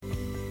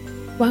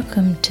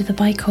Welcome to the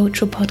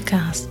Bicultural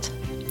Podcast.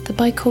 The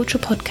Bicultural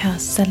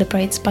Podcast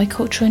celebrates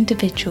bicultural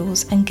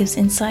individuals and gives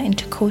insight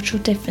into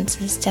cultural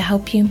differences to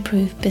help you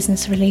improve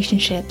business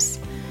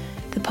relationships.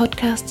 The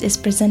podcast is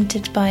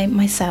presented by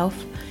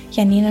myself,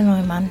 Janina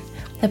Neumann,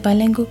 a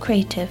bilingual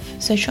creative,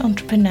 social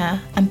entrepreneur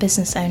and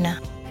business owner.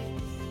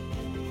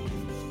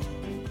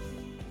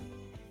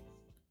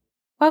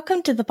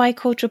 Welcome to the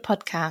Bicultural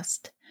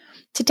Podcast.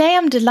 Today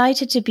I'm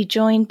delighted to be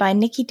joined by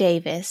Nicky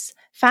Davies,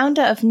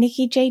 founder of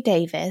Nicky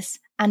Davies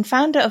and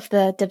founder of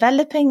the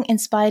Developing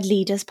Inspired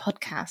Leaders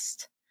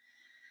podcast.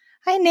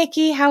 Hi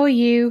Nicky, how are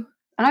you?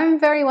 I'm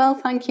very well,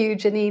 thank you,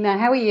 Janina.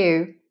 How are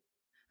you?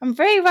 I'm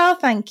very well,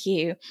 thank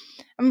you.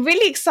 I'm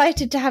really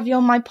excited to have you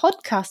on my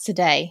podcast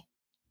today.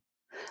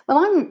 Well,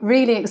 I'm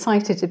really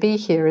excited to be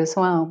here as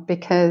well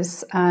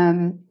because,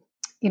 a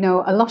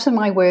lot of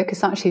my work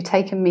has actually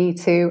taken me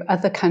to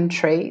other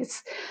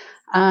countries.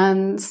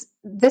 And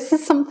this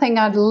is something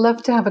I'd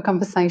love to have a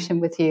conversation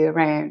with you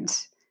around.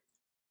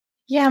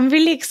 Yeah, I'm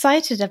really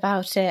excited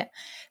about it.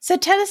 So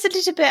tell us a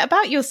little bit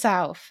about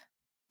yourself.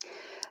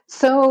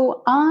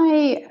 So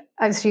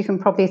as you can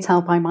probably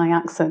tell by my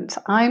accent,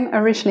 I'm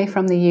originally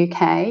from the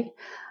UK.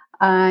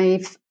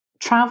 I've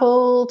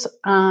travelled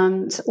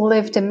and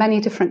lived in many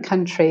different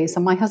countries,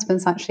 and my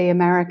husband's actually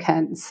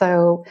American.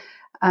 So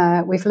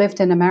we've lived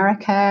in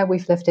America,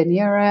 we've lived in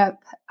Europe.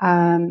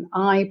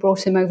 I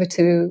brought him over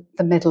to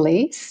the Middle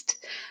East.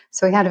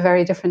 So we had a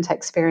very different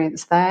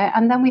experience there.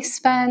 And then we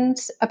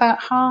spent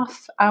about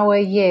half our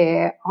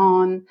year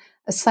on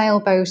a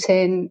sailboat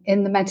in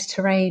the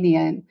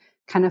Mediterranean,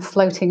 kind of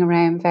floating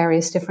around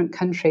various different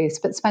countries,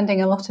 but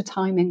spending a lot of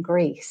time in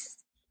Greece.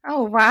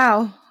 Oh,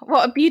 wow.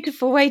 What a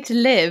beautiful way to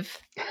live.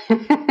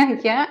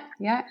 Yeah,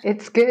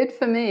 it's good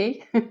for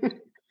me.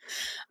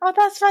 Oh,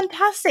 that's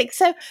fantastic.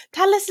 So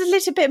tell us a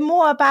little bit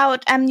more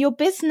about your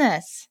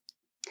business.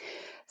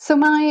 So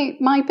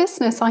my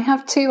business, I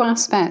have two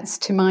aspects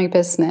to my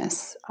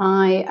business.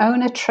 I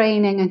own a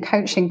training and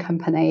coaching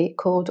company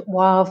called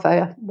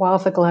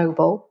Wava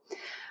Global,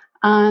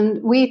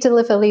 and we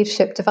deliver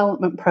leadership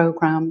development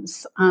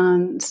programs.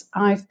 And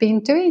I've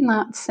been doing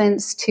that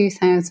since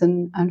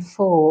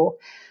 2004,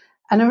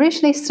 and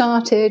originally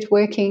started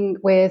working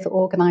with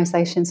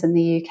organisations in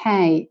the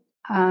UK.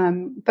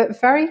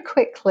 But very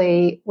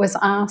quickly was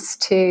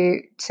asked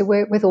to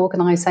work with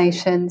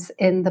organisations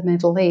in the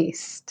Middle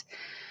East.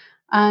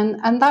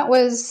 And that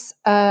was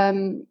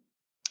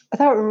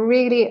that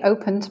really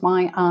opened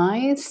my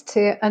eyes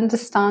to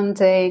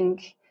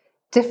understanding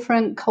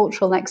different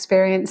cultural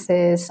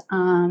experiences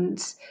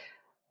and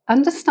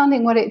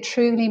understanding what it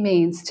truly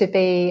means to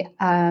be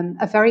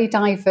a very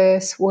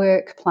diverse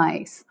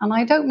workplace. And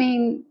I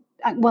mean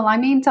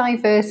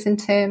diverse in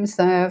terms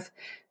of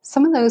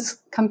some of those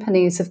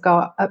companies have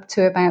got up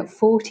to about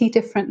 40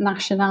 different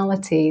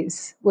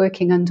nationalities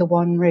working under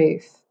one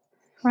roof.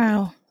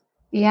 Wow.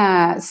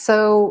 Yeah,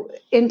 so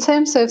in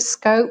terms of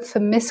scope for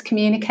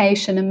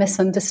miscommunication and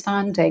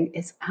misunderstanding,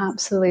 it's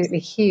absolutely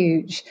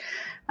huge.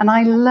 And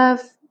I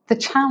love the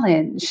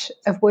challenge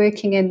of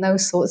working in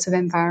those sorts of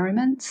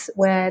environments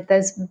where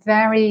there's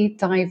very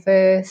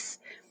diverse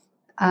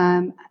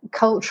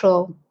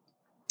cultural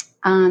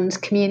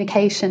and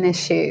communication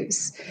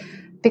issues,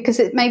 because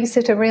it makes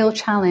it a real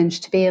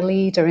challenge to be a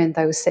leader in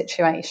those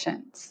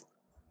situations.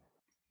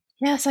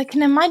 Yes, I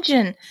can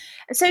imagine.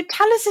 So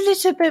tell us a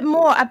little bit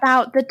more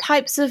about the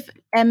types of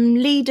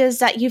leaders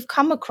that you've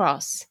come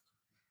across.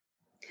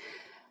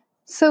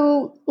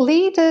 So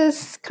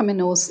leaders come in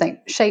all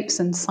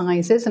shapes and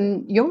sizes,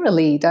 and you're a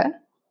leader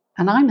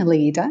and I'm a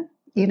leader.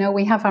 You know,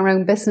 we have our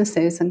own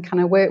businesses and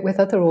kind of work with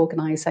other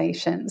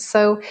organizations.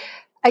 So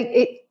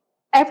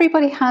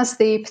everybody has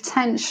the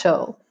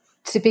potential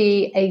to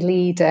be a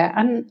leader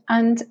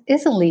and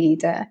is a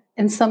leader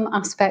in some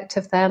aspect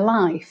of their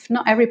life.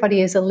 Not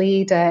everybody is a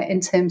leader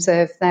in terms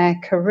of their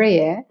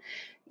career.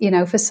 You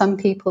know, for some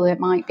people, it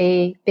might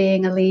be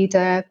being a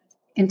leader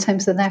in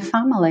terms of their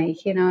family,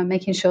 you know, and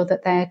making sure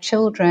that their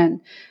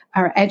children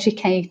are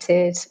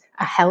educated,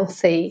 are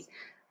healthy,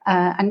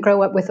 and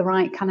grow up with the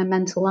right kind of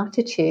mental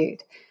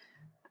attitude.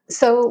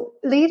 So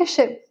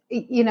leadership,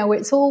 you know,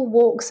 it's all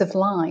walks of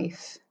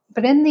life.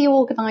 But in the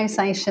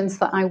organisations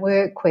that I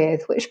work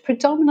with, which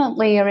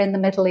predominantly are in the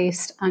Middle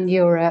East and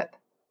Europe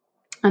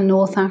and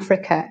North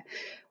Africa,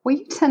 what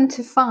you tend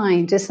to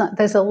find is that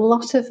there's a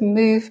lot of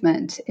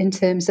movement in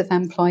terms of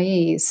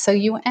employees. So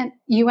you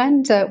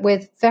end up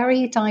with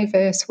very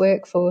diverse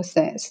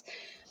workforces.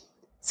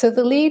 So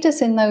the leaders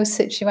in those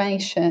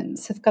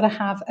situations have got to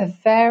have a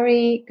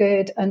very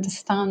good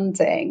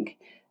understanding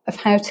of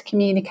how to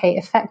communicate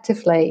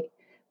effectively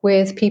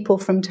with people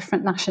from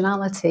different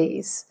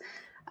nationalities,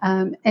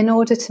 in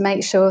order to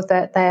make sure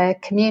that they're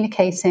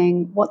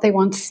communicating what they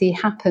want to see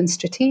happen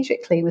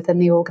strategically within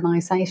the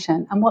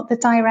organisation and what the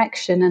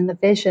direction and the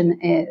vision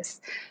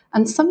is.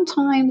 And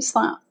sometimes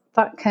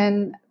that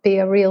can be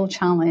a real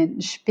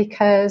challenge,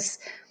 because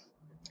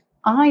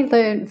I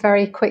learned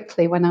very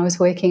quickly when I was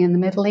working in the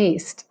Middle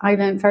East, I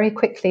learned very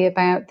quickly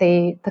about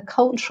the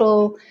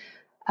cultural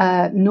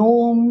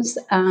norms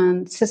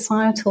and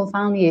societal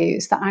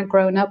values that I've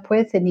grown up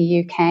with in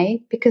the UK,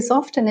 because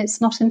often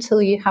it's not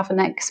until you have an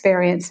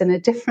experience in a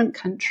different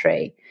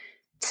country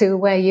to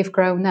where you've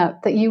grown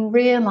up that you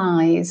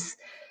realise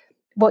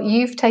what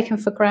you've taken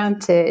for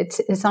granted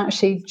is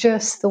actually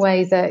just the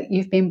way that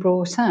you've been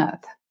brought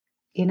up,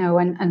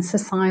 and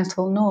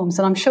societal norms.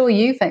 And I'm sure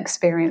you've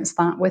experienced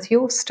that with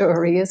your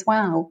story as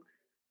well.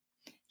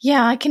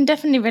 Yeah, I can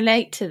definitely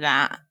relate to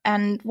that.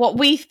 And what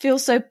we feel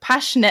so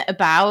passionate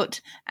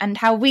about and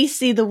how we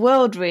see the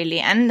world really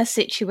and the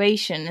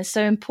situation is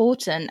so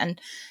important.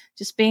 And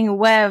just being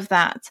aware of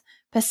that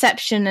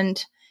perception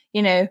and,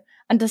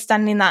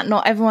 understanding that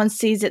not everyone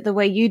sees it the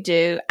way you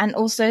do. And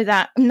also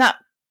that in that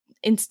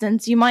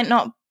instance, you might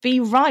not be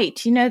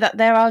right. That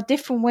there are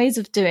different ways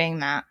of doing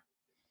that.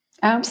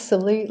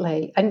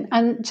 Absolutely.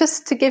 And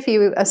just to give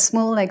you a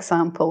small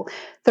example,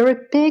 there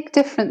are big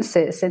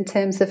differences in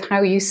terms of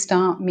how you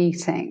start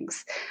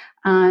meetings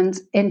and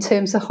in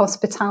terms of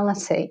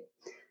hospitality.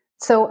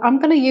 So I'm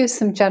going to use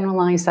some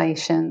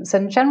generalizations,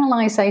 and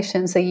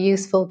generalizations are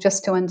useful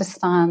just to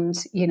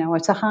understand,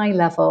 at a high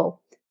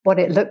level what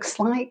it looks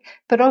like.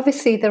 But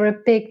obviously there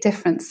are big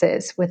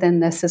differences within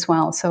this as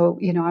well. So,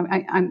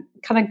 I'm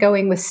kind of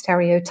going with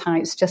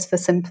stereotypes just for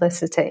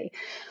simplicity.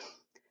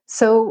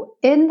 So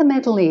in the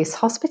Middle East,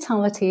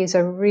 hospitality is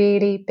a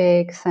really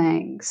big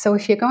thing. So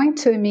if you're going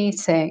to a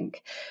meeting,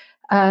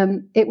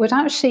 it would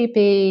actually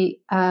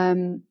be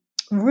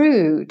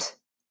rude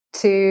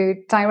to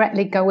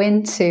directly go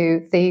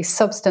into the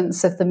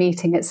substance of the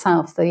meeting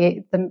itself,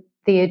 the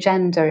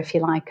agenda, if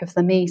you like, of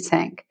the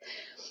meeting.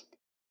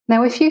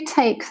 Now, if you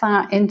take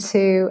that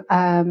into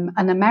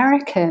an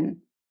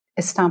American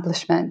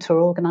establishment or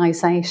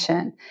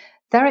organization,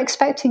 they're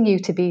expecting you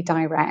to be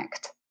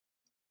direct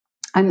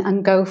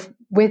and go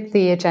with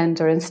the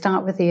agenda and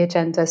start with the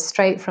agenda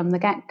straight from the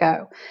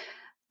get-go.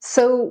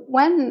 So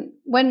when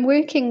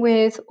working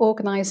with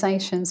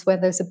organizations where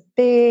there's a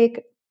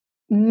big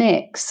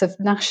mix of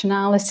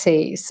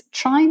nationalities,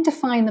 trying to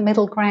find the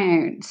middle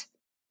ground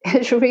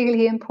is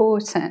really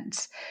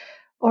important,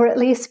 or at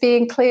least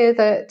being clear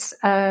that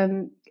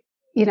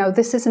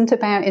this isn't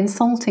about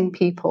insulting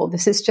people.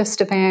 This is just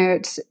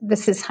about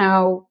this is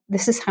how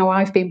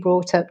I've been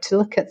brought up to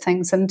look at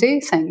things and do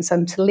things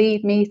and to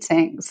lead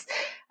meetings.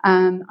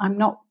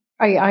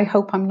 I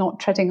hope I'm not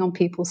treading on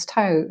people's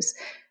toes.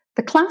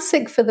 The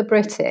classic for the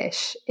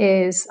British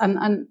is,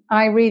 and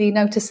I really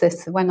notice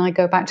this when I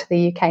go back to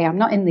the UK. I'm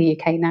not in the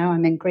UK now,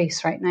 I'm in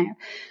Greece right now.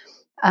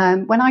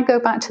 When I go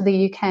back to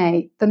the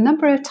UK, the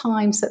number of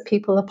times that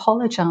people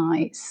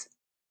apologise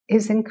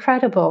is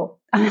incredible.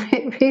 And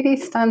it really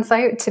stands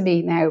out to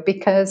me now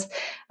because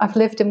I've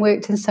lived and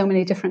worked in so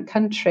many different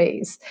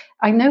countries.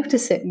 I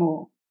notice it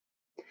more.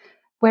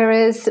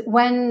 Whereas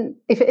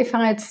if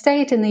I had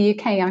stayed in the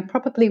UK, I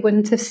probably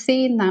wouldn't have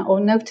seen that or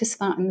noticed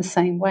that in the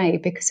same way,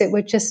 because it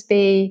would just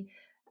be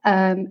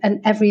an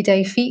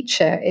everyday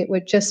feature. It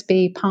would just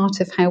be part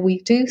of how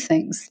we do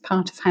things,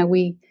 part of how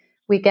we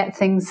get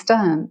things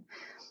done.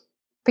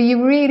 But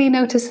you really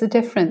notice the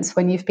difference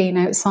when you've been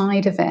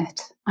outside of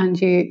it and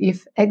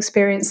you've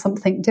experienced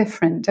something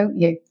different, don't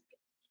you?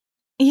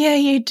 Yeah,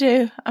 you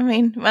do. I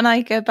mean, when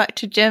I go back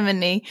to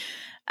Germany,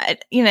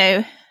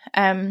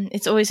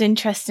 it's always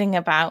interesting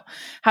about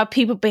how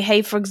people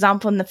behave, for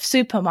example, in the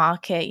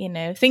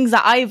supermarket, things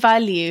that I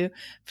value,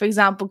 for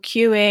example,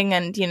 queuing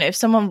and, if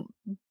someone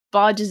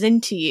barges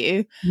into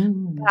you,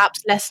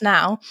 perhaps less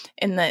now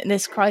in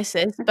this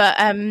crisis, but,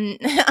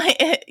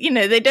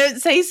 they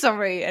don't say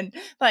sorry, and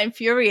that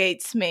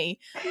infuriates me.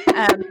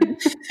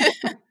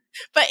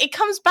 But it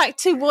comes back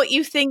to what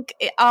you think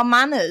are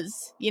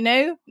manners,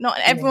 not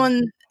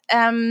everyone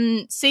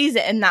sees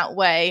it in that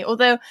way.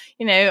 Although,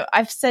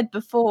 I've said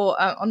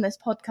before on this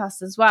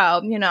podcast as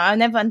well, I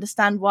never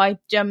understand why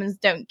Germans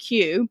don't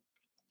queue,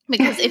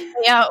 because if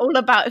they are all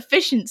about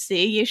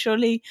efficiency,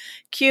 surely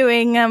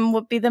queuing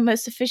would be the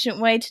most efficient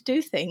way to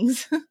do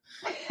things.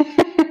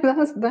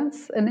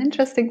 That's an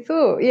interesting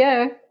thought.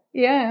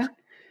 Yeah.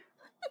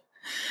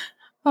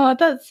 Oh,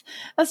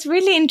 that's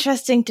really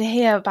interesting to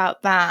hear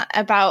about that,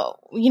 about,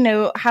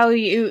 how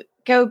you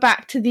go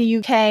back to the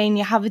UK and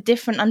you have a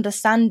different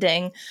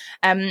understanding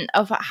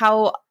of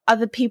how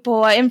other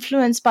people are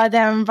influenced by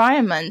their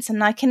environments.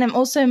 And I can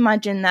also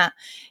imagine that,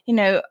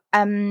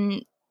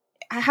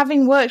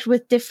 having worked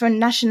with different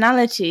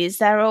nationalities,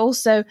 there are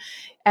also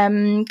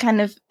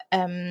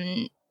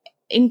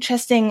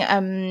interesting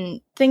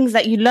things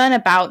that you learn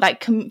about,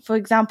 like, for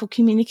example,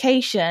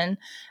 communication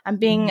and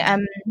being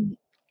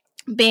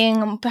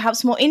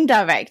perhaps more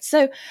indirect.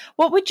 So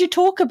what would you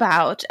talk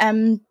about, at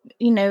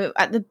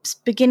the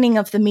beginning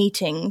of the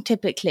meeting,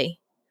 typically?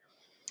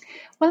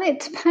 Well,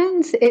 it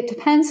depends. It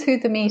depends who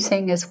the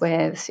meeting is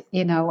with,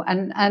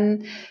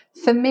 and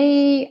for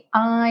me,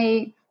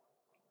 I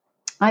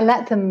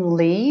let them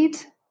lead.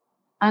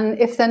 And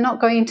if they're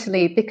not going to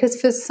lead, because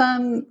for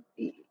some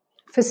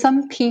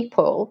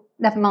people,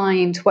 never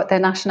mind what their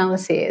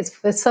nationality is,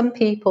 for some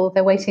people,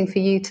 they're waiting for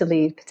you to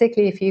lead,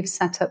 particularly if you've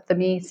set up the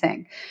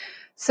meeting.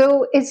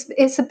 So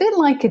it's a bit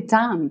like a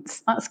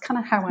dance. That's kind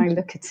of how I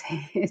look at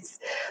it.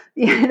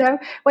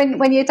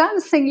 When you're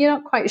dancing, you're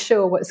not quite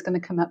sure what's going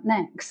to come up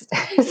next.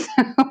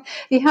 So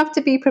you have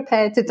to be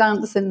prepared to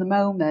dance in the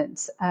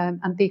moment,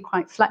 and be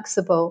quite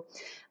flexible.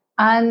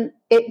 And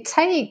it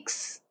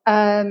takes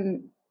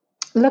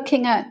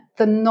looking at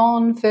the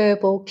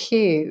non-verbal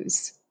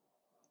cues.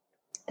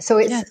 So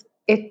Yes.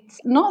 it's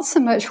not so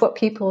much what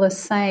people are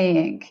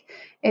saying;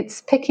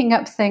 it's picking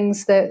up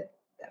things that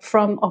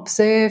from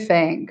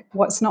observing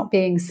what's not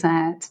being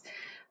said.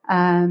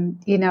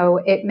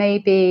 It may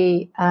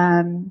be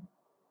a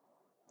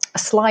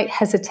slight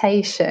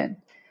hesitation.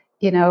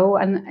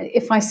 And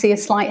if I see a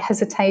slight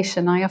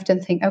hesitation, I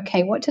often think,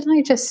 okay, what did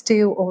I just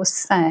do or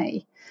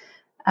say?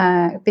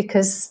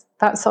 Because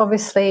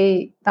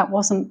that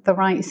wasn't the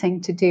right thing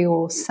to do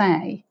or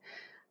say.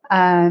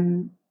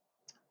 And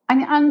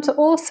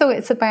also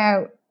it's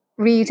about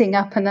reading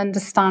up and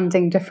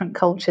understanding different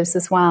cultures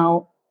as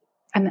well,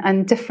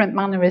 and different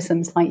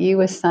mannerisms, like you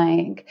were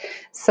saying.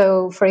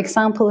 So, for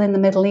example, in the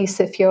Middle East,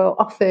 if you're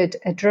offered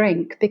a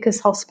drink, because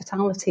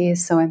hospitality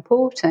is so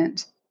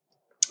important,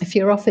 if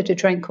you're offered a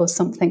drink or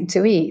something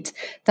to eat,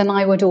 then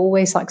I would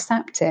always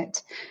accept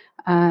it.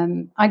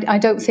 I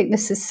don't think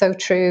this is so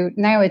true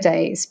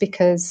nowadays,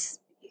 because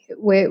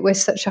we're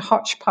such a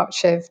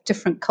hodgepodge of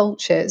different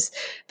cultures.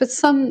 But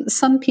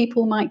some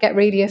people might get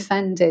really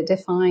offended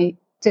if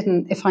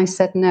I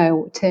said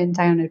no, turned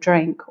down a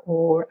drink,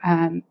 or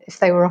if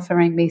they were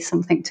offering me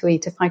something to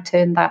eat, if I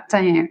turned that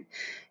down.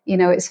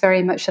 It's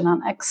very much an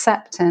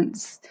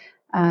acceptance.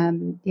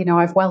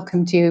 I've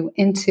welcomed you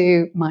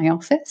into my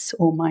office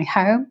or my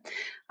home.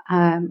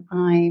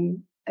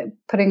 I'm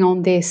putting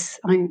on this.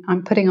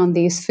 I'm putting on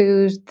these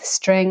food, this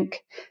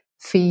drink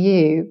for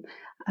you,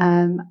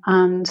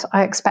 and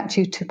I expect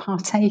you to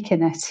partake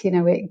in it.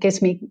 It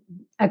gives me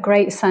a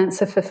great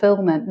sense of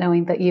fulfillment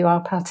knowing that you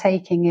are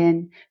partaking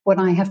in what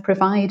I have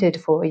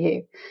provided for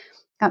you.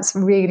 That's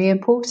really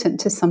important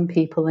to some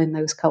people in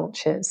those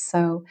cultures.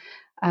 So,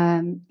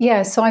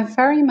 so I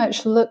very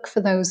much look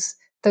for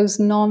those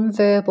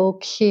non-verbal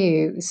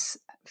cues,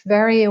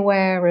 very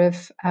aware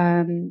of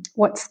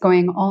what's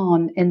going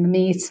on in the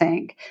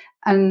meeting,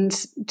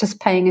 and just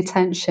paying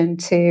attention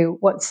to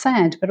what's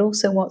said, but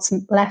also what's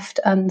left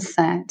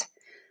unsaid.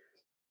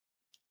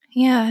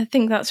 Yeah, I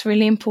think that's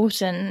really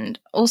important.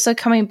 Also,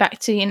 coming back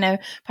to,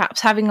 perhaps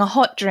having a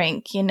hot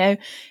drink, it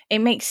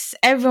makes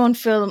everyone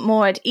feel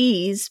more at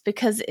ease,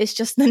 because it's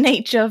just the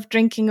nature of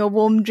drinking a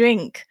warm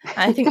drink.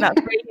 I think that's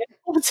really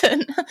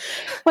important.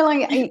 Well,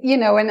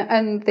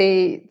 and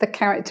the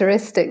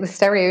characteristic, the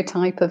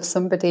stereotype of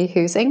somebody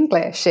who's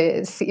English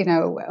is,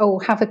 oh,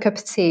 have a cup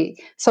of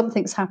tea.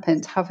 Something's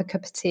happened. Have a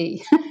cup of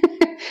tea.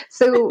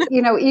 So,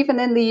 even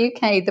in the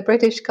UK, the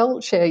British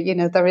culture,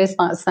 there is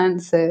that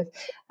sense of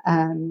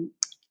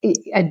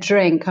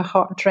a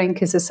hot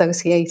drink is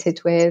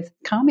associated with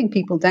calming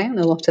people down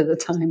a lot of the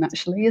time,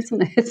 actually,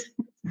 isn't it?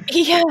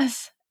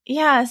 Yes.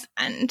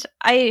 And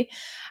I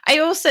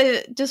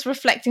also, just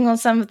reflecting on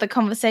some of the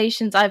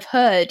conversations I've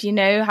heard,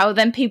 how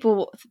then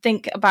people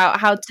think about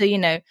how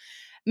to,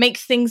 make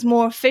things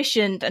more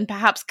efficient and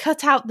perhaps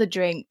cut out the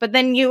drink. But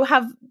then you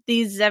have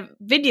these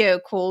video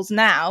calls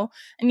now,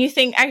 and you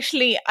think,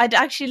 actually, I'd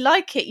actually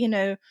like it,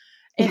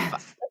 if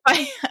Yes.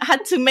 I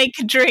had to make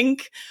a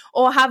drink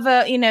or have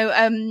a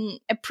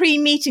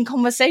pre-meeting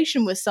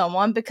conversation with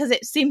someone, because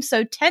it seems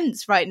so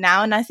tense right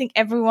now. And I think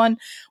everyone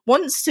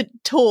wants to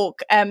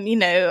talk,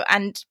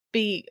 and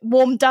be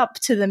warmed up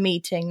to the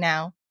meeting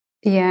now.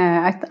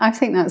 Yeah, I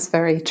think that's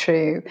very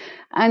true.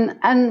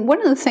 And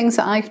one of the things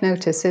that I've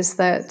noticed is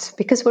that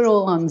because we're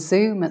all on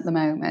Zoom at the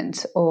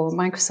moment, or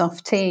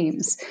Microsoft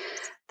Teams,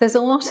 there's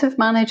a lot of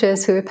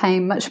managers who are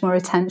paying much more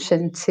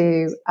attention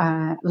to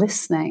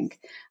listening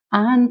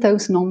and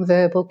those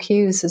non-verbal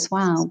cues as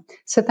well.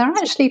 So they're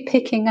actually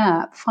picking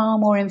up far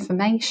more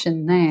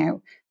information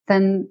now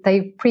than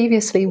they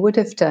previously would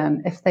have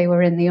done if they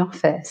were in the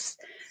office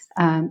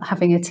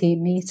having a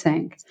team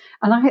meeting.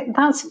 And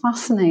that's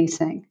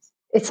fascinating.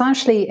 It's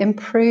actually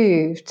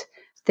improved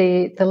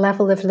the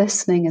level of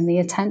listening and the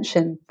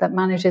attention that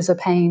managers are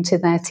paying to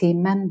their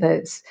team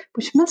members,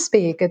 which must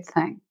be a good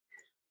thing.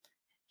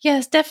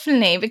 Yes,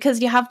 definitely,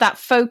 because you have that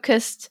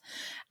focused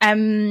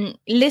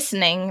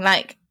listening.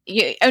 Like,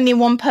 only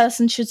one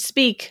person should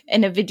speak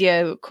in a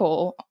video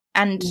call,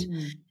 and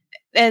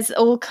there's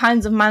all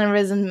kinds of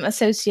mannerism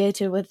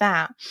associated with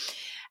that.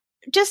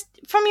 Just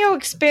from your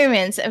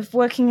experience of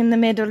working in the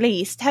Middle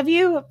East, have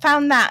you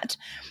found that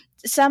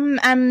some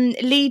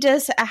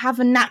leaders have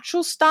a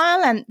natural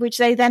style, and which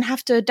they then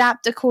have to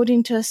adapt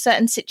according to a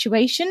certain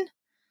situation?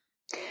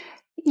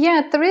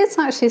 Yeah, there is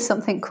actually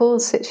something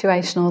called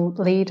situational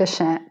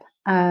leadership.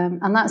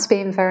 And that's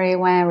being very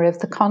aware of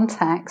the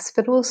context,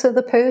 but also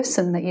the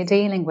person that you're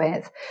dealing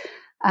with.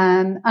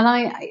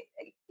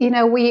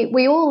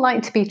 We all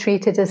like to be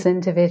treated as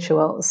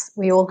individuals.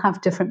 We all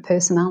have different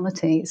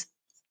personalities,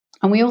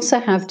 and we also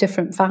have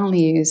different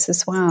values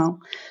as well.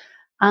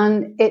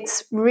 And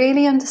it's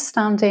really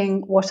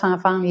understanding what our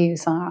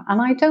values are. And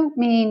I don't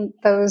mean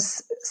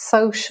those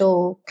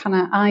social kind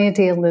of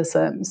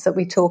idealisms that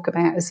we talk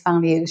about as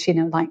values,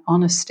 like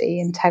honesty,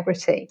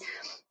 integrity.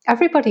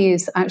 Everybody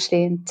is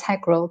actually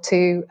integral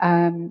to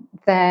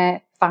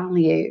their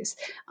values.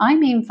 I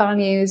mean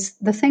values,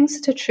 the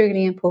things that are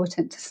truly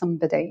important to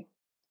somebody.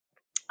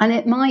 And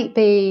it might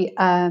be,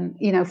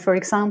 for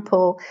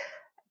example,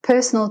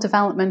 personal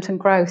development and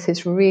growth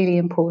is really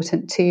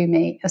important to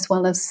me, as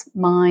well as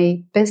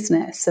my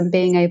business and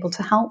being able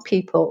to help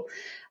people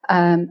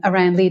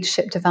around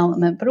leadership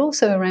development, but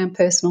also around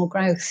personal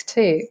growth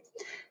too.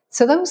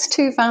 So those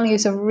two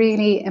values are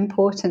really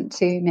important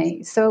to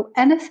me. So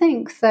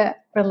anything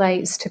that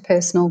relates to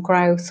personal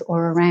growth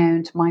or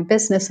around my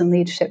business and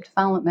leadership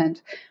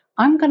development,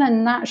 I'm going to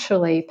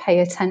naturally pay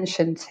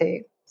attention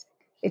to.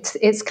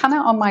 It's kind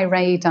of on my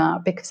radar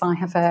because I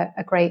have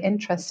a great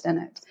interest in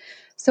it.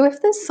 So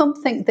if there's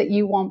something that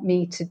you want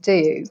me to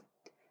do,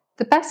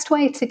 the best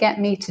way to get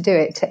me to do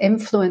it, to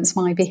influence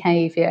my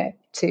behavior,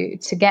 to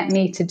get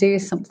me to do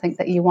something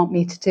that you want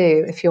me to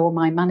do, if you're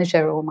my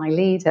manager or my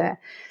leader,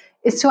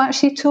 is to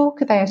actually talk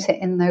about it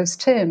in those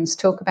terms,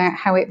 talk about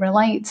how it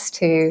relates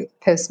to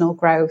personal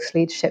growth,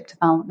 leadership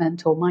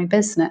development, or my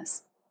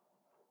business.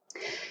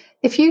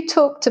 If you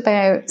talked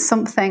about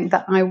something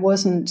that I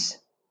wasn't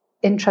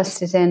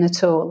interested in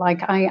at all,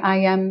 like I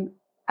am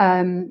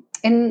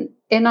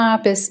in our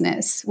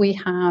business, we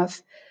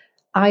have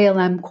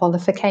ILM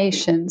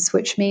qualifications,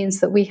 which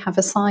means that we have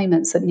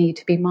assignments that need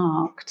to be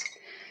marked.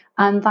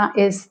 And that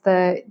is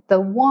the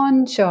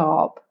one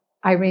job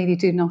I really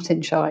do not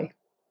enjoy.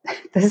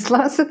 There's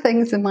lots of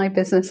things in my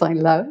business I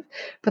love,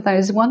 but there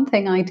is one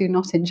thing I do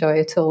not enjoy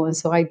at all, and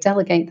so I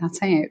delegate that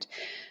out.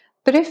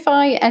 But if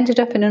I ended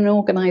up in an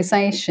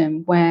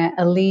organization where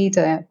a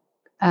leader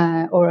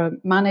or a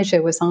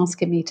manager was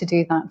asking me to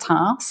do that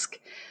task,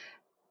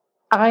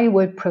 I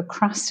would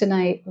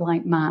procrastinate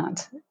like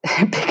mad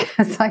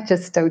because I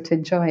just don't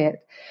enjoy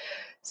it.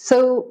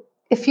 So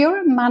if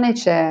you're a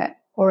manager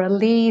or a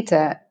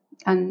leader,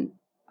 and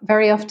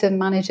very often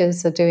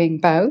managers are doing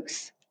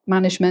both,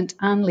 management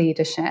and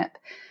leadership,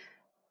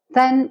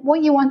 then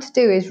what you want to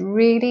do is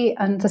really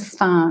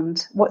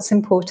understand what's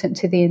important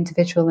to the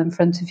individual in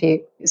front of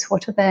you. Is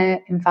what are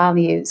their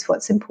values,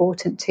 what's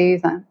important to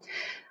them.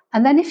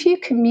 And then if you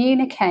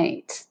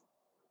communicate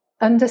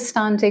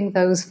understanding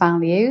those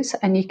values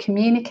and you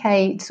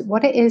communicate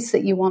what it is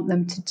that you want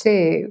them to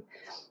do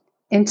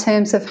in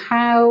terms of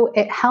how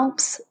it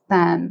helps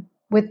them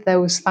with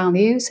those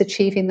values,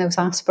 achieving those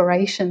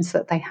aspirations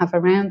that they have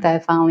around their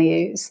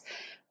values,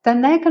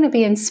 then they're going to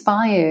be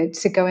inspired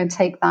to go and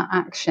take that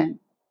action.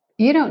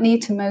 You don't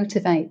need to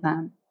motivate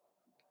them.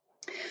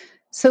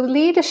 So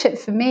leadership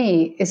for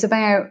me is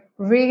about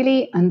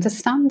really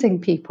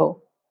understanding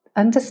people,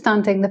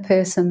 understanding the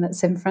person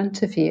that's in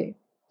front of you.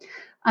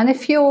 And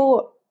if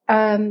you're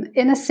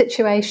in a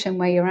situation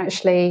where you're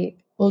actually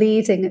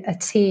leading a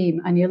team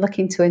and you're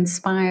looking to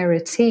inspire a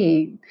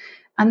team,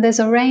 and there's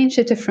a range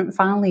of different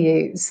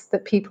values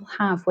that people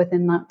have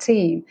within that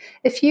team,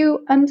 if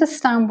you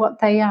understand what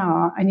they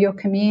are and you're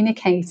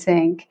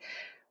communicating,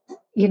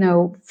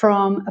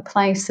 from a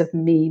place of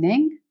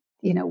meaning,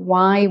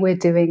 why we're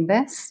doing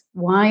this,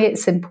 why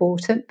it's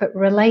important, but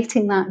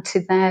relating that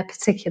to their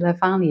particular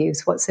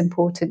values, what's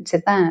important to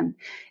them,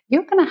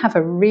 you're going to have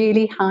a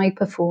really high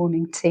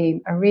performing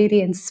team, a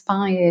really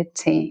inspired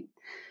team,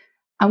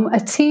 and a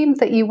team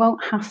that you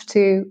won't have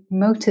to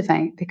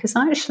motivate, because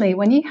actually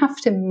when you have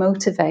to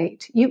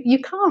motivate, you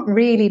can't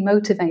really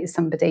motivate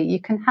somebody.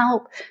 You can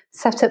help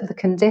set up the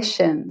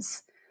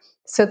conditions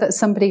so that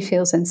somebody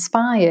feels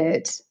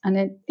inspired.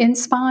 And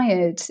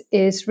inspired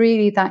is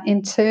really that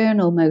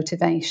internal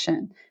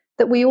motivation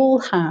that we all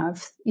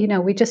have.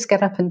 We just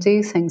get up and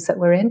do things that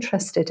we're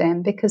interested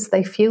in because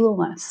they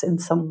fuel us in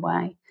some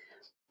way.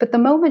 But the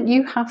moment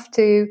you have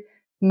to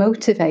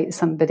motivate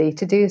somebody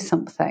to do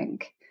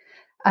something,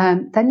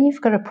 then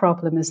you've got a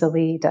problem as a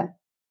leader.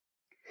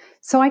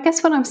 So I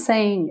guess what I'm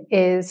saying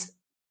is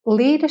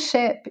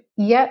leadership,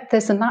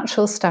 there's a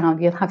natural style.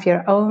 You'll have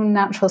your own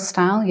natural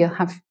style. You'll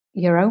have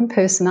your own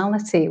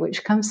personality,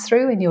 which comes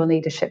through in your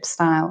leadership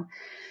style.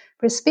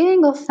 But it's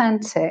being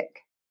authentic.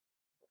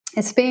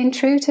 It's being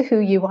true to who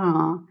you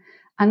are,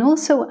 and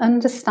also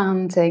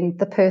understanding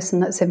the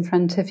person that's in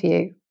front of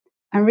you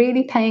and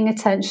really paying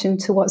attention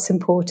to what's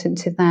important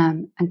to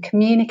them and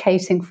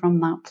communicating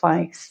from that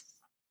place.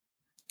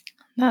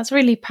 That's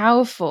really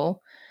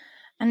powerful.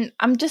 And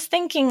I'm just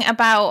thinking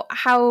about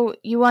how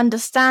you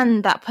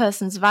understand that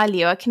person's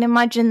value. I can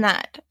imagine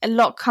that a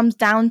lot comes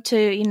down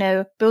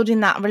to,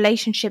 building that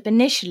relationship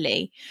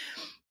initially.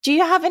 Do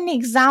you have any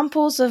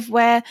examples of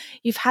where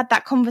you've had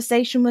that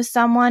conversation with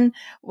someone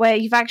where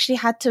you've actually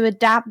had to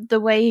adapt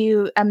the way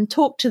you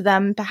talk to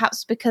them,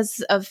 perhaps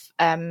because of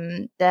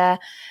their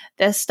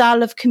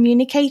style of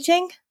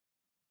communicating?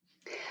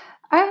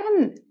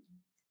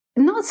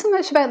 Not so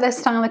much about their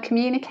style of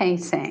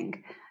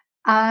communicating.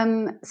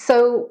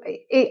 So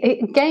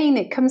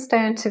it comes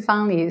down to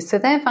values. So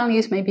their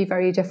values may be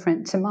very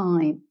different to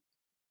mine.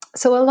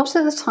 So a lot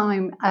of the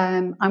time,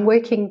 I'm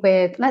working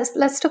with.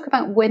 Let's talk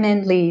about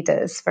women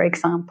leaders, for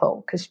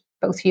example, because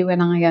both you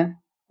and I are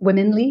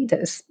women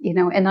leaders,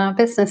 in our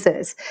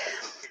businesses.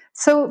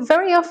 So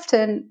very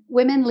often,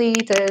 women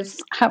leaders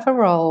have a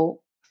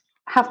role,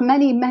 have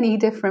many, many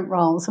different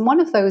roles, and one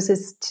of those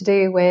is to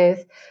do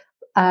with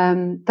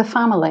the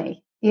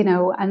family,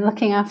 and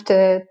looking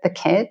after the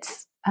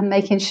kids and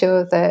making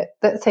sure that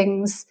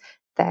things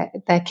that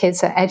their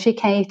kids are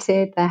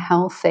educated, they're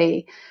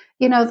healthy.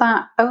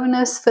 That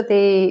onus for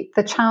the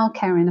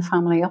childcare in a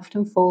family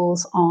often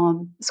falls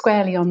on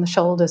squarely on the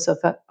shoulders of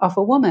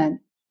a woman,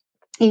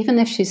 even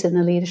if she's in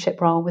a leadership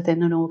role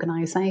within an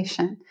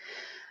organisation.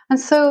 And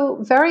so,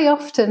 very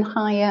often,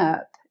 high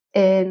up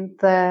in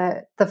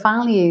the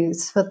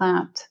values for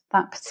that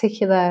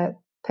particular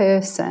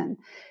person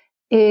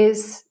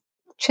is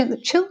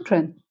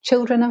children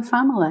and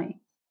family,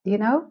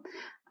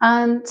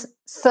 and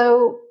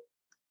so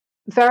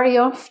very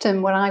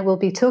often what I will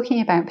be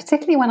talking about,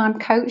 particularly when I'm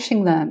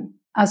coaching them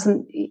as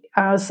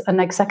an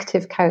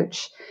executive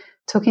coach,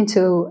 talking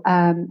to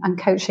and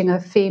coaching a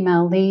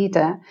female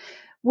leader,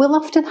 we'll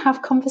often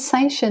have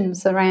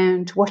conversations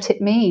around what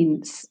it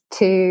means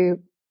to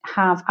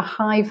have place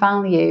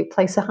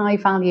a high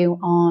value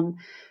on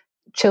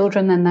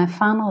children and their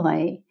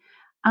family,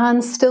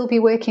 and still be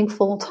working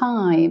full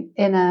time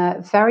in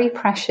a very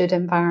pressured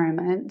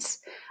environment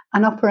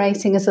and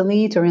operating as a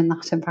leader in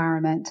that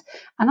environment,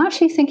 and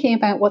actually thinking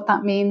about what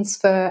that means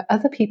for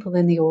other people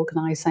in the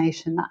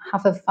organization that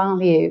have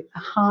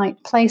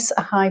place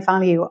a high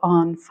value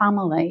on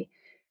family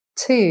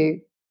too.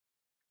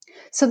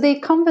 So the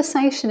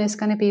conversation is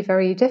going to be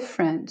very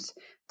different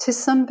to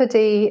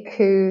somebody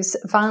whose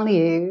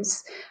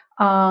values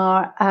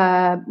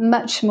are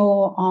much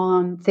more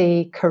on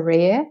the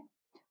career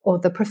or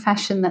the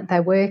profession that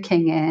they're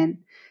working in,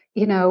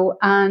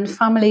 and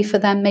family for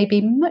them may be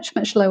much,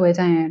 much lower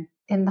down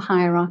in the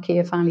hierarchy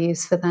of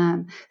values for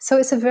them. So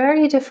it's a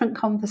very different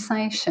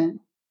conversation.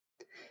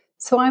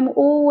 So I'm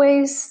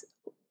always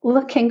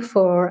looking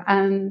for,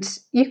 and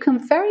you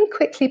can very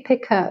quickly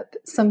pick up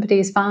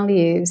somebody's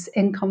values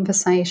in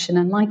conversation.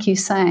 And like you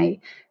say,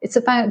 it's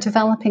about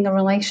developing a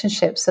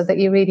relationship so that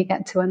you really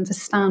get to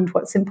understand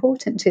what's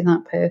important to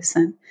that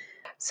person.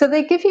 So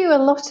they give you a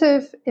lot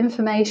of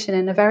information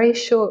in a very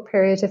short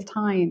period of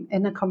time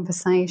in a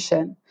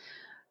conversation.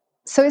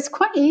 So it's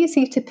quite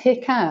easy to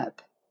pick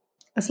up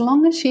as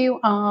long as you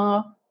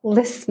are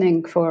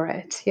listening for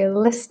it. You're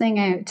listening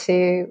out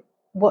to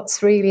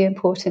what's really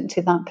important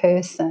to that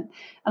person.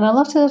 And a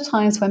lot of the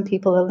times when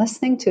people are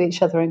listening to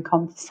each other in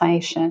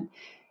conversation,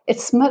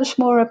 it's much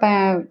more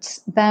about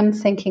them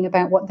thinking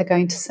about what they're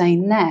going to say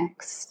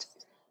next,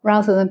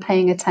 rather than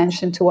paying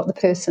attention to what the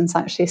person's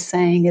actually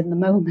saying in the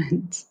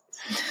moment.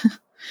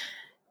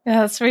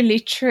 Yeah, that's really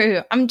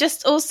true. I'm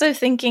just also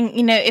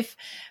thinking, if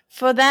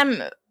for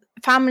them,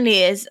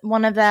 family is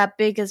one of their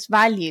biggest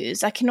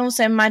values, I can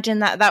also imagine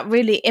that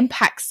really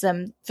impacts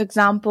them. For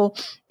example,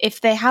 if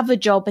they have a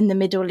job in the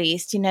Middle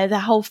East, their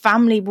whole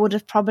family would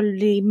have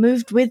probably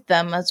moved with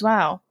them as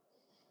well.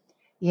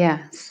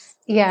 Yes.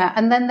 Yeah.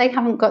 And then they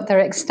haven't got their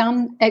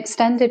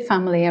extended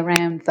family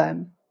around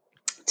them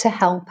to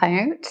help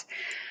out.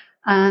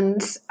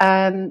 And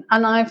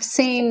I've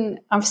seen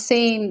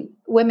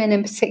women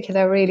in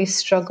particular really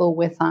struggle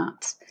with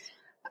that,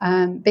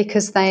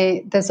 because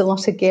there's a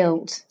lot of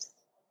guilt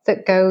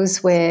that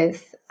goes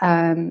with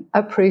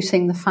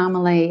uprooting the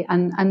family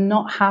and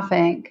not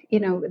having,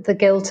 the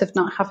guilt of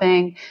not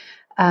having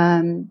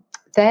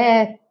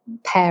their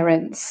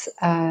parents,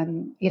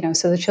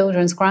 so the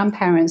children's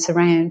grandparents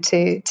around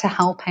to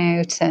help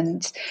out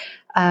and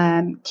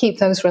keep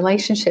those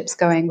relationships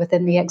going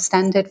within the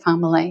extended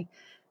family.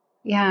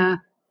 Yeah.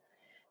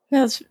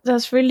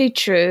 That's really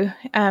true.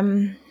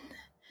 And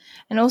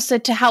also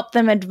to help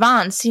them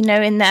advance,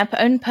 in their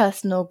own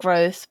personal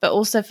growth, but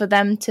also for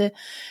them to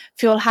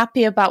feel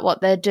happy about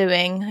what they're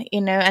doing,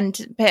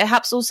 and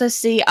perhaps also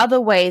see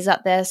other ways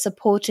that they're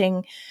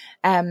supporting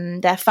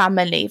their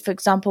family, for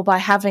example, by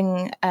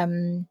having a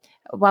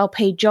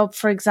well-paid job,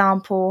 for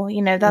example,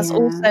 that's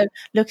also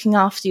looking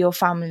after your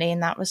family in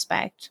that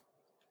respect.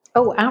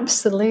 Oh,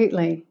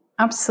 absolutely.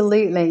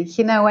 Absolutely.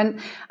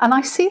 And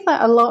I see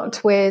that a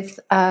lot with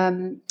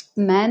men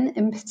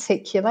in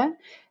particular.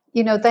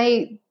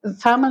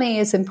 Family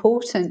is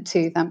important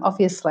to them,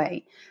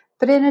 obviously,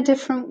 but in a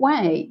different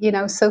way.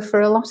 So for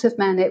a lot of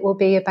men, it will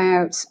be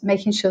about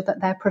making sure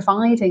that they're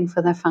providing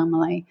for their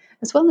family,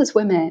 as well as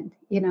women,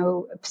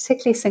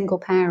 particularly single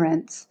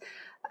parents.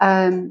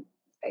 So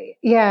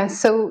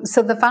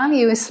the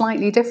value is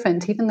slightly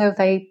different, even though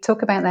they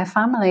talk about their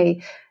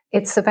family.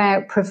 It's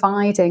about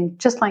providing,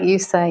 just like you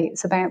say,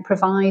 it's about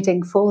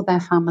providing for their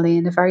family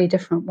in a very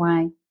different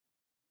way.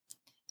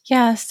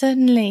 Yeah,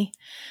 certainly.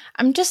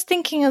 I'm just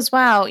thinking as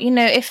well,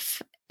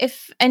 if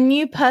if a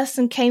new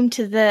person came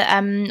to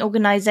the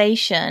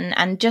organization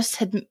and just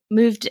had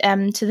moved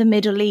to the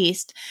Middle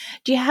East,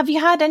 have you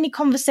had any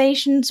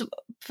conversations,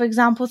 for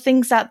example,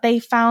 things that they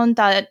found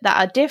that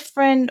are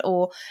different,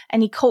 or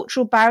any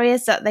cultural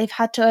barriers that they've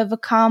had to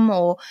overcome,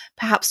 or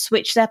perhaps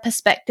switch their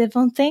perspective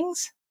on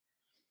things?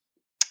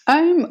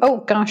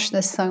 Oh gosh,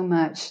 there's so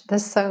much.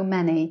 There's so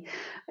many.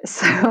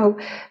 So,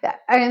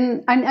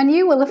 and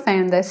you will have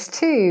found this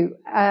too,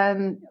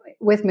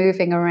 with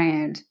moving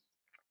around.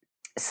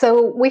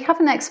 So we have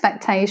an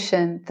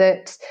expectation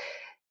that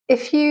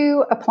if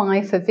you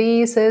apply for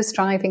visas,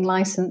 driving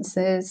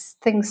licenses,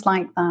 things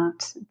like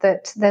that,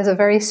 that there's a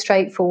very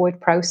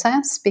straightforward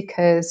process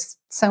because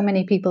so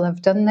many people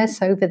have done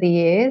this over the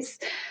years.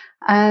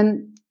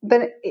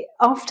 But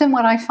often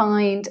what I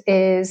find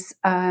is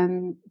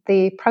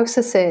the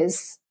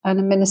processes and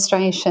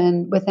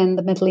administration within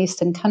the Middle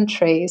Eastern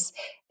countries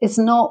is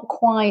not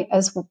quite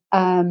as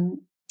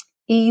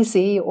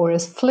easy or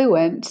as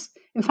fluent.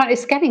 In fact,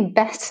 it's getting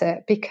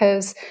better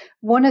because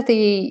one of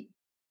the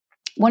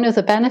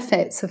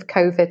benefits of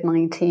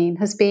COVID-19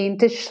 has been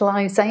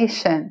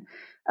digitalization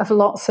of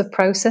lots of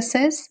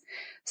processes.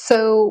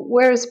 So,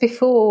 whereas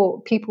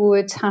before people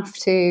would have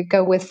to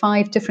go with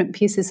 5 different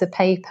pieces of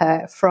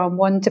paper from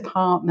one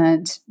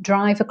department,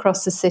 drive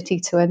across the city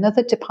to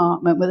another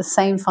department with the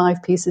same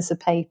 5 pieces of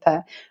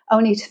paper,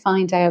 only to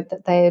find out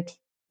that they had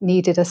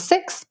needed a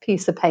 6th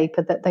piece of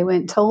paper that they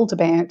weren't told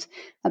about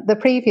at the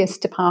previous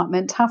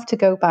department, have to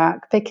go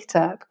back, pick it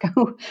up,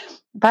 go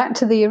back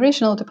to the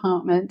original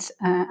department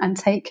and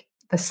take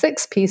the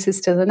 6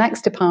 pieces to the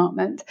next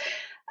department.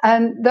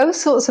 And those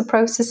sorts of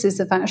processes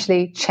have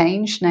actually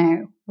changed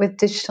now with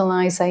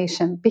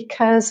digitalization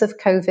because of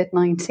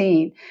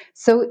COVID-19.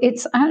 So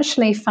it's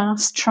actually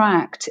fast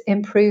tracked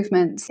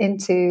improvements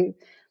into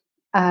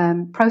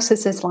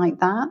processes like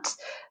that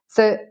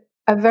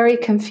are very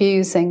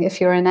confusing if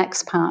you're an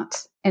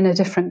expat in a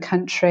different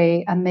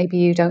country and maybe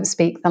you don't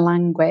speak the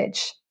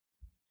language.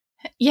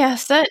 Yeah,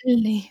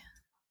 certainly.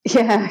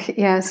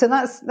 Yeah. So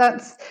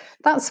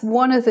that's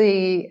one of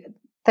the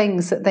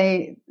things that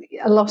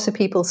a lot of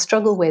people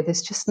struggle with,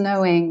 is just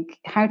knowing,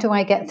 how do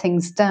I get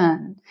things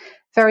done?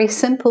 Very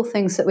simple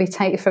things that we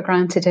take for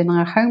granted in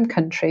our home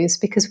countries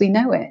because we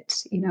know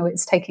it.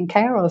 It's taken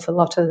care of a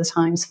lot of the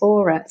times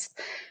for us.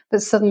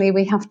 But suddenly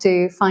we have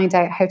to find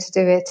out how to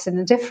do it in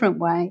a different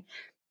way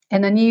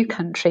in a new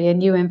country, a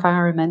new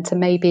environment, and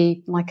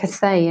maybe, like I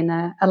say, in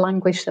a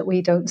language that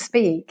we don't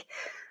speak.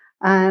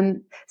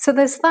 So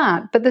there's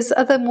that, but there's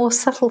other more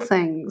subtle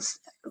things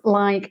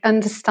like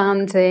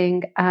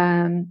understanding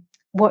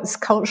what's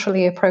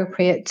culturally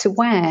appropriate to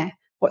wear,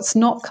 what's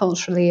not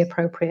culturally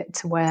appropriate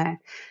to wear,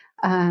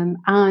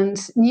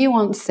 and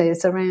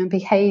nuances around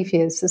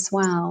behaviours as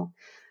well.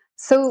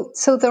 So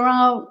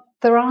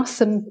there are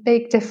some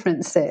big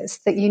differences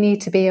that you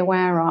need to be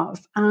aware of,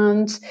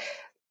 and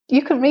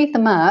you can read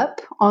them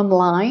up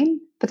online,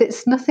 but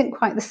it's nothing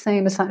quite the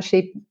same as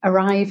actually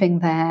arriving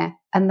there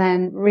and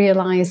then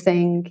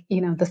realizing,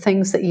 the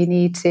things that you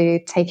need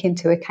to take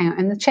into account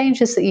and the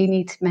changes that you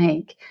need to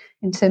make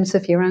in terms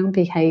of your own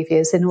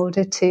behaviors in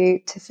order to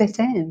fit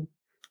in.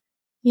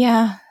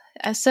 Yeah,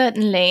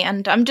 certainly.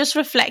 And I'm just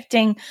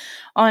reflecting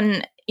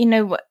on,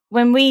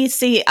 when we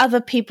see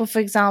other people, for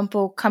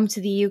example, come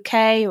to the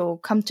UK or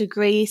come to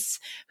Greece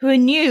who are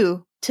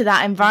new to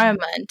that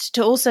environment,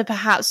 to also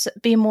perhaps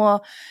be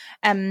more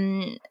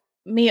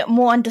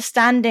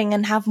understanding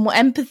and have more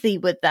empathy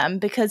with them,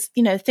 because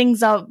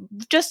things are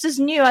just as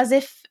new as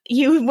if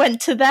you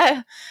went to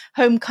their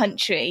home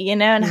country,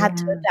 and had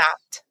to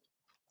adapt.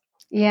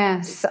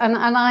 Yes, and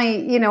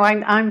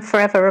I'm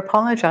forever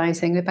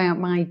apologising about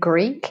my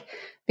Greek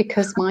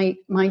because my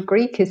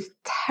Greek is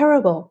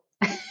terrible.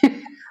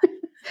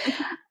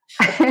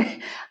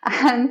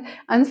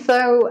 and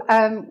so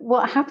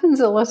what happens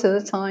a lot of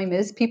the time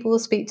is people will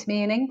speak to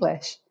me in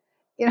English,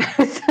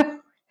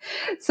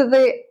 so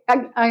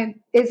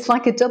it's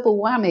like a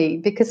double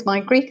whammy because my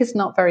Greek is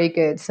not very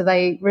good, so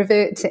they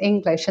revert to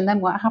English, and then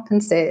what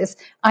happens is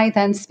I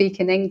then speak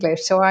in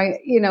English. So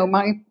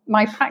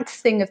my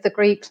practicing of the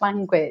Greek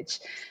language,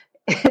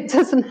 it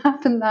doesn't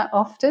happen that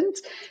often,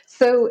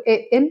 so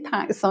it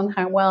impacts on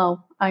how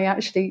well I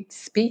actually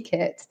speak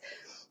it,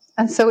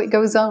 and so it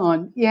goes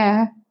on.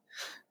 Yeah.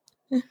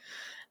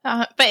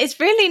 But it's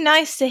really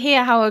nice to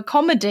hear how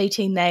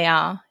accommodating they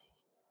are.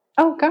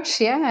 Oh gosh,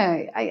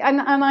 yeah,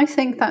 and I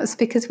think that's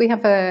because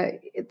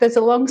there's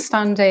a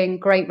long-standing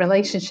great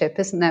relationship,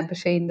 isn't there,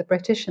 between the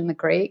British and the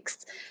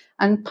Greeks,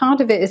 and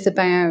part of it is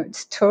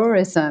about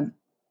tourism,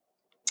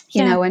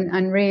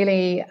 and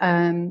really,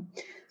 I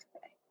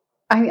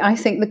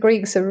think the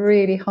Greeks are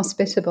really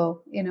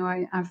hospitable.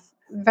 I've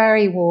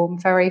very warm,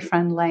 very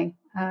friendly.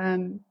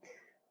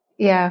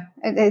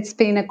 It's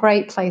been a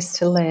great place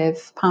to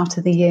live part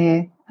of the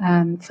year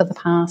for the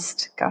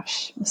past,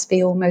 must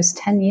be almost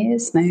 10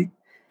 years now.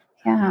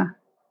 Yeah.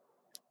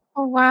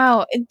 Oh,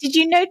 wow. Did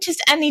you notice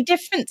any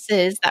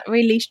differences that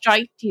really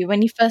struck you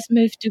when you first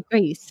moved to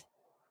Greece?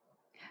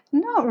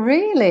 Not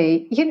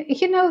really.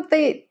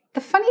 The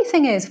funny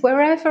thing is,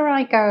 wherever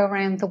I go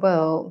around the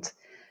world,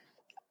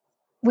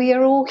 we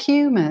are all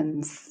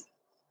humans,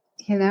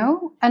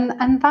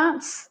 and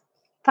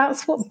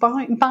that's what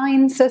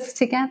binds us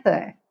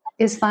together,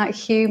 is that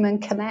human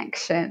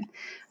connection.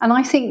 And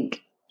I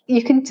think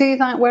you can do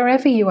that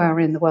wherever you are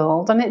in the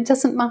world, and it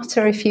doesn't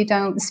matter if you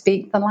don't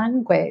speak the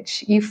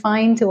language. You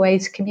find a way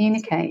to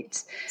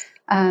communicate.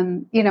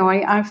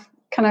 I've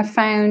kind of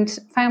found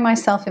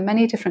myself in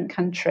many different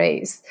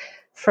countries,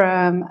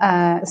 from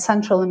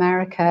Central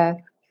America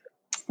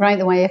right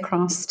the way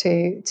across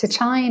to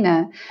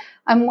China,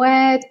 and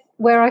where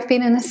I've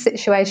been in a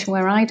situation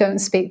where I don't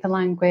speak the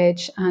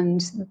language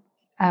and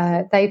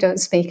they don't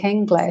speak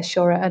English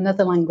or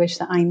another language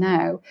that I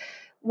know.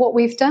 What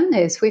we've done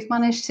is we've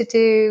managed to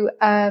do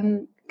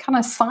kind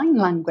of sign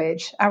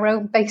language, our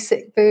own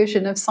basic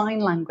version of sign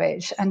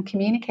language, and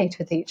communicate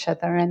with each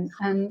other. And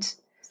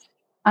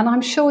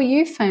I'm sure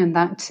you found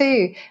that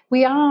too.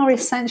 We are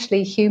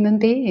essentially human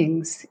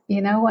beings,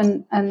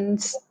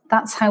 and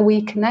that's how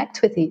we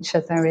connect with each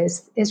other,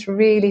 is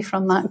really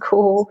from that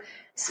core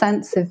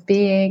sense of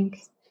being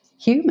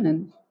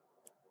human.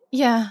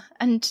 Yeah.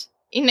 And,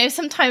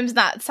 sometimes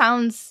that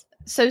sounds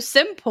so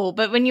simple,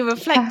 but when you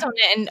reflect on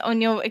it and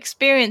on your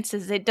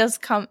experiences, it does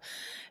come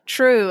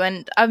true.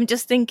 And I'm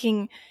just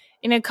thinking,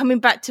 coming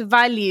back to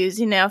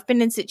values, I've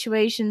been in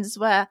situations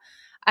where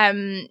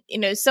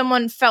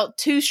someone felt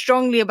too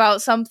strongly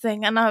about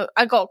something, and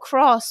I got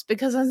cross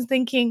because I was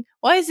thinking,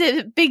 why is it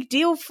a big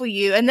deal for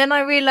you? And then I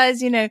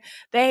realized,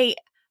 they,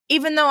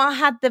 even though I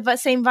had the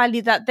same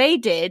value that they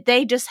did,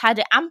 they just had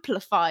it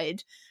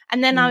amplified.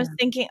 And then I was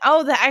thinking,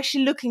 oh, they're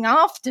actually looking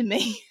after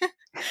me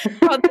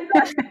rather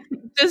than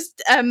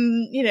just,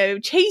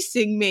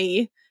 chasing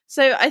me.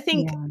 So I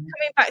think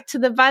coming back to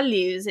the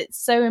values, it's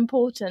so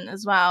important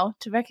as well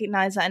to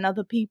recognize that in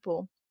other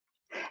people.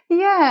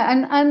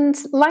 Yeah, and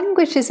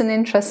language is an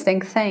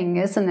interesting thing,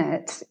 isn't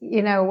it?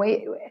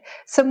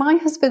 So my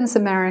husband's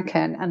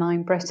American and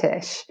I'm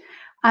British,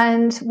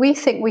 and we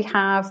think we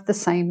have the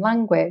same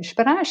language,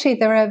 but actually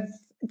there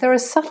are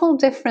subtle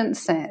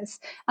differences.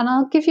 And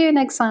I'll give you an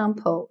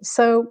example.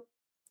 So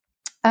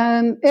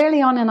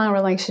early on in our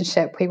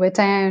relationship, we were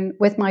down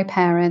with my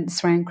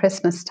parents around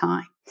Christmas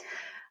time,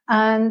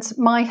 and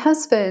my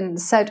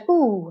husband said,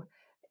 "Oh,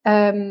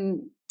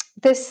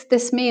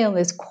 this meal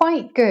is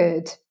quite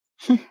good."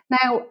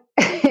 Now,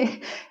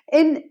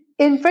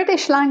 in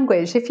British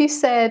language, if you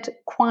said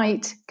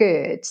quite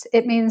good,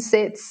 it means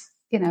it's,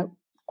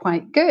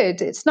 quite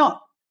good. It's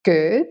not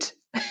good,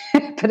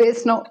 but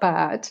it's not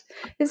bad.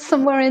 It's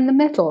somewhere in the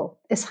middle,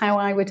 is how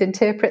I would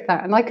interpret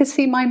that. And I could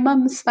see my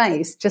mum's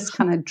face just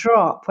kind of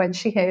drop when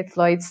she heard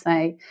Floyd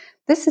say,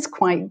 "This is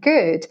quite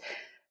good."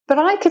 But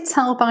I could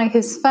tell by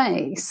his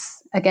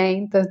face,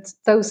 again,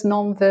 those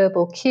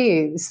non-verbal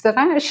cues, that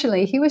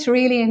actually he was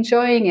really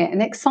enjoying it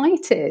and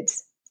excited,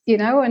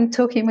 and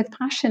talking with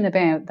passion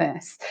about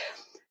this.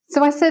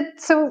 So I said,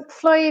 "So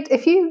Floyd,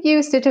 if you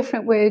used a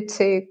different word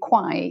to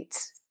quite,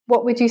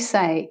 what would you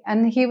say?"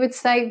 And he would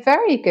say,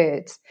 "Very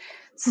good."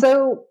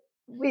 So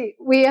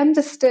we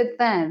understood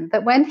then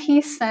that when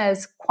he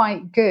says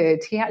quite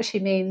good, he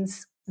actually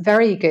means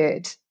very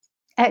good,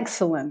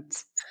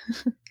 excellent.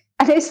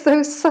 And it's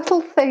those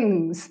subtle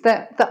things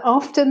that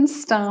often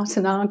start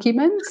an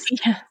argument.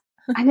 Yeah.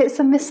 And it's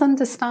a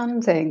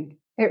misunderstanding.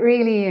 It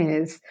really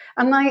is.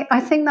 And I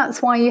think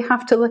that's why you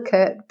have to look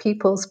at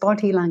people's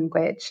body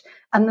language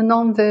and the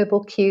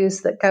non-verbal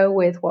cues that go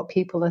with what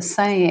people are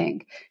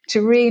saying,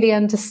 to really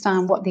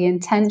understand what the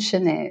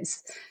intention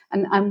is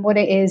and what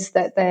it is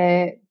that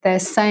they're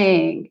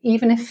saying,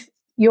 even if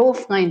you're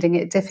finding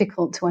it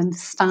difficult to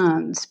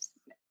understand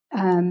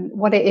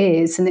what it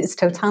is in its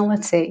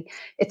totality.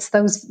 It's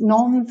those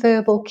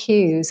non-verbal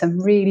cues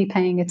and really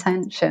paying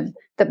attention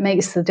that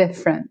makes the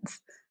difference.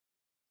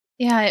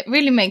 Yeah, it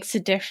really makes a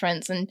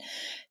difference. And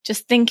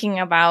just thinking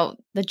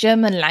about the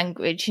German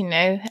language,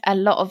 a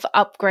lot of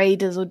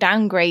upgraders or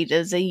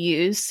downgraders are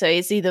used. So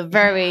it's either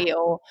very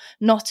or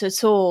not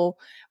at all,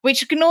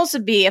 which can also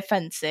be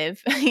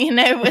offensive,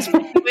 especially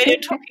when you're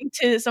talking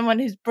to someone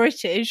who's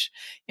British.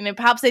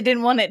 Perhaps they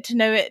didn't want it to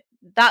know it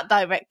that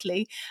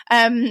directly.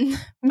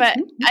 But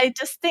I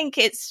just think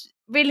it's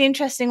really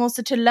interesting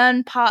also to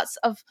learn parts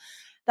of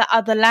the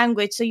other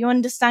language, so you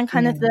understand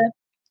kind of the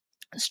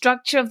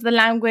structure of the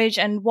language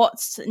and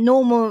what's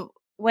normal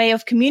way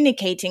of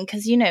communicating,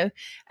 because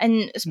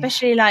and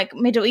especially like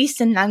Middle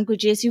Eastern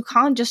languages, you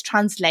can't just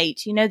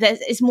translate.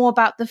 It's more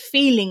about the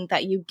feeling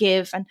that you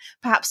give, and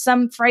perhaps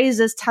some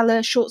phrases tell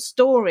a short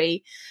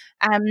story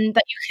that you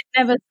could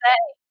never say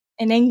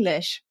in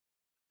English.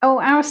 Oh,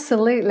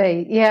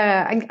 absolutely.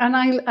 Yeah. And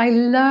I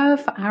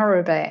love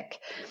Arabic.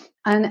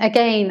 And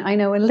again, I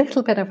know a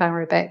little bit of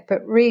Arabic,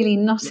 but really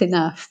not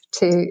enough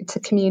to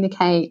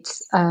communicate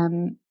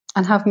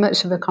and have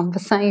much of a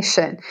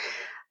conversation.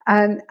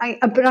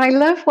 But I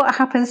love what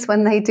happens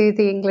when they do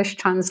the English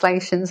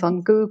translations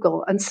on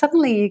Google, and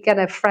suddenly you get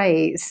a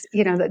phrase,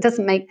 that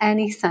doesn't make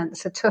any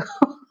sense at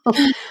all.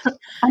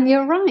 And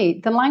you're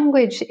right, the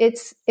language,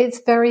 it's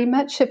very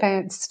much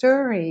about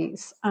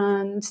stories.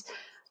 And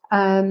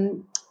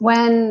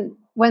when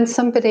when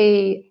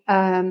somebody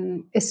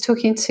is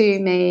talking to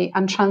me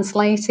and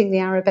translating the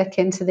Arabic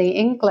into the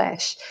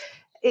English,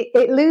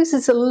 it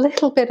loses a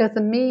little bit of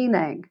the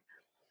meaning.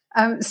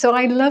 So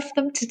I love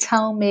them to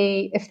tell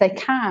me, if they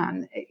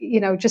can,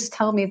 just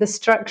tell me the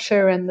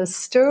structure and the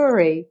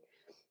story,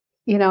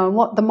 and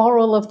what the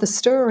moral of the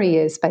story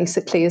is,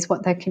 basically, is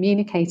what they're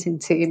communicating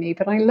to me.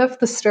 But I love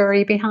the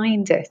story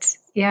behind it.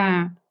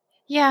 Yeah.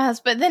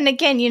 Yes, but then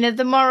again,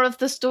 the moral of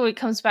the story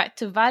comes back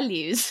to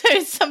values. So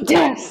it's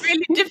sometimes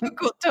really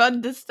difficult to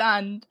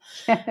understand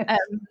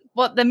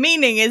what the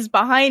meaning is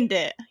behind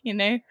it,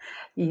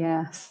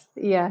 Yes.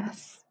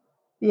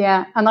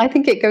 Yeah. And I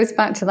think it goes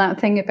back to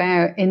that thing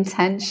about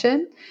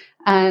intention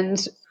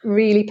and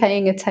really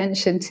paying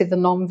attention to the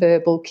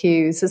nonverbal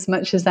cues as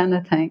much as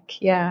anything.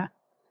 Yeah.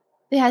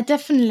 Yeah,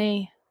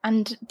 definitely.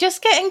 And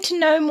just getting to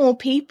know more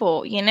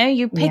people,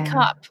 you pick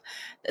up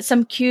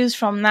some cues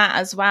from that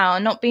as well,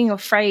 and not being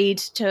afraid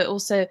to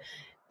also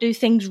do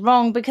things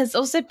wrong, because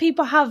also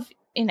people have,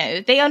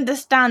 they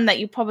understand that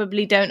you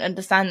probably don't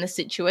understand the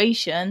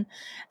situation.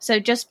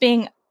 So just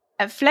being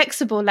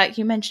flexible, like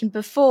you mentioned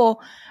before,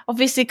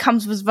 obviously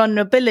comes with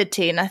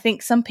vulnerability. And I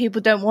think some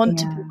people don't want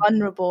to be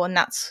vulnerable, and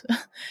that's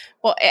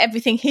what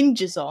everything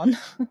hinges on.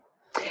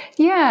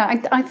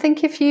 Yeah, I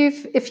think if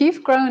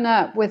you've grown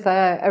up with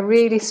a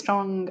really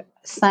strong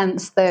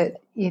sense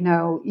that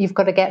you've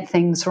got to get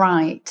things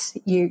right,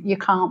 you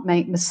can't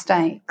make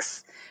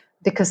mistakes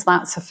because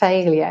that's a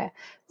failure,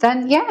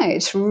 then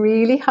it's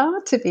really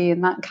hard to be in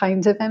that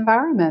kind of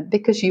environment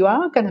because you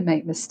are going to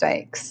make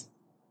mistakes.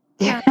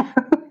 Yeah,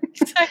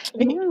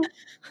 exactly. Yeah.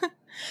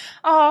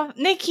 Oh,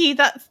 Nicky,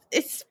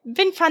 it's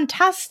been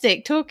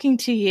fantastic talking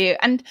to you,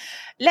 and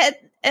let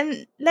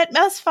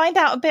us find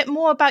out a bit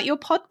more about your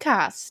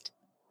podcast.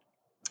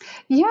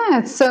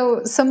 Yeah,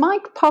 so my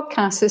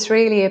podcast is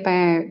really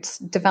about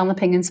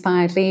developing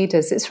inspired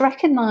leaders. It's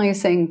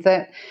recognizing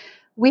that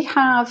we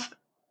have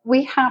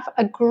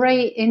a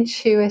great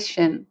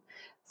intuition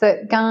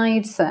that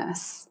guides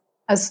us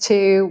as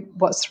to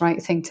what's the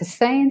right thing to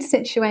say in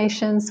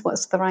situations,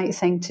 what's the right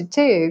thing to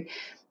do.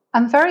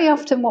 And very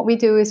often what we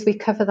do is we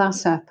cover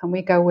that up and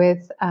we go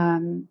with,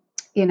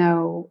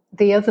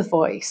 the other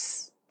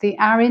voice.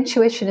 Our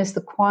intuition is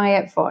the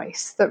quiet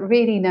voice that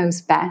really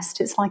knows best.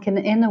 It's like an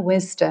inner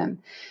wisdom.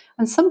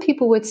 And some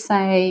people would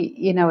say,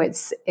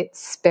 it's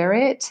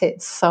spirit,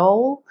 it's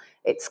soul,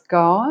 it's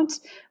God,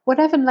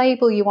 whatever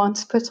label you want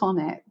to put on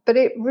it. But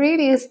it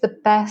really is the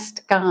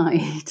best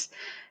guide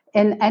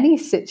in any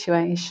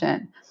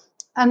situation.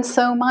 And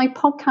so my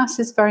podcast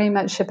is very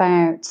much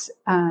about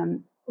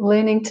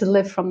learning to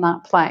live from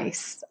that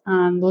place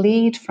and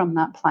lead from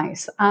that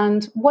place.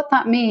 And what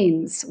that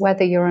means,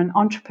 whether you're an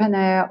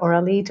entrepreneur or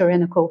a leader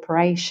in a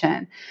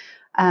corporation,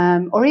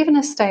 or even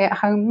a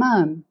stay-at-home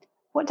mum,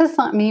 what does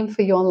that mean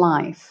for your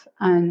life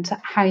and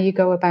how you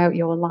go about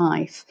your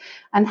life?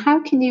 And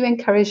how can you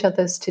encourage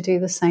others to do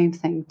the same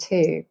thing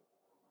too?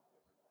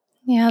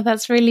 Yeah,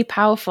 that's really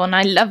powerful. And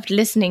I loved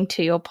listening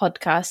to your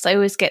podcast. I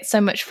always get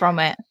so much from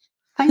it.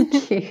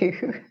 Thank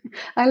you.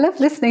 I love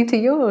listening to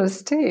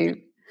yours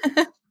too.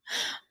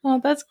 Oh,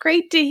 that's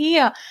great to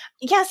hear.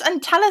 Yes,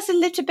 and tell us a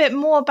little bit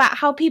more about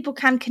how people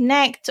can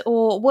connect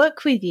or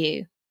work with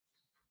you.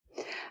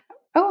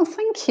 Oh,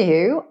 thank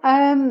you.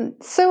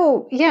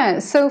 So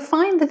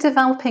find the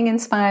Developing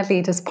Inspired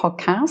Leaders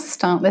podcast.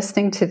 Start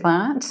listening to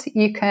that.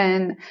 You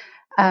can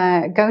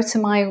go to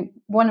my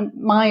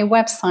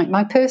website,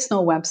 my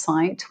personal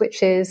website,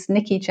 which is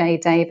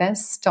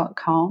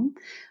nickyjdavis.com.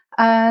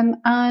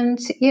 And,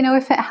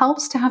 if it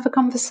helps to have a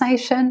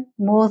conversation,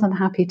 more than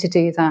happy to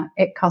do that.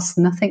 It costs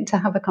nothing to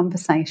have a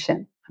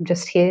conversation. I'm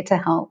just here to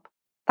help.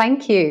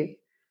 Thank you.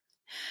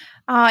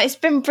 It's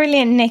been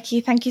brilliant,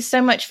 Nicky. Thank you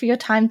so much for your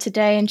time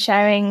today and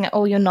sharing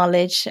all your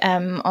knowledge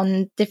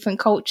on different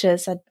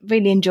cultures. I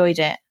really enjoyed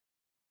it.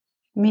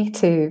 Me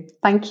too.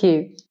 Thank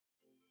you.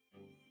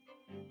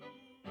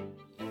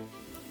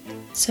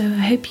 So I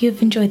hope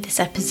you've enjoyed this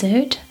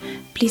episode.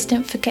 Please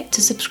don't forget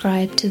to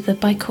subscribe to the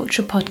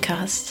Bicultural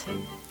Podcast.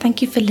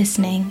 Thank you for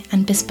listening,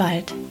 and bis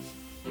bald.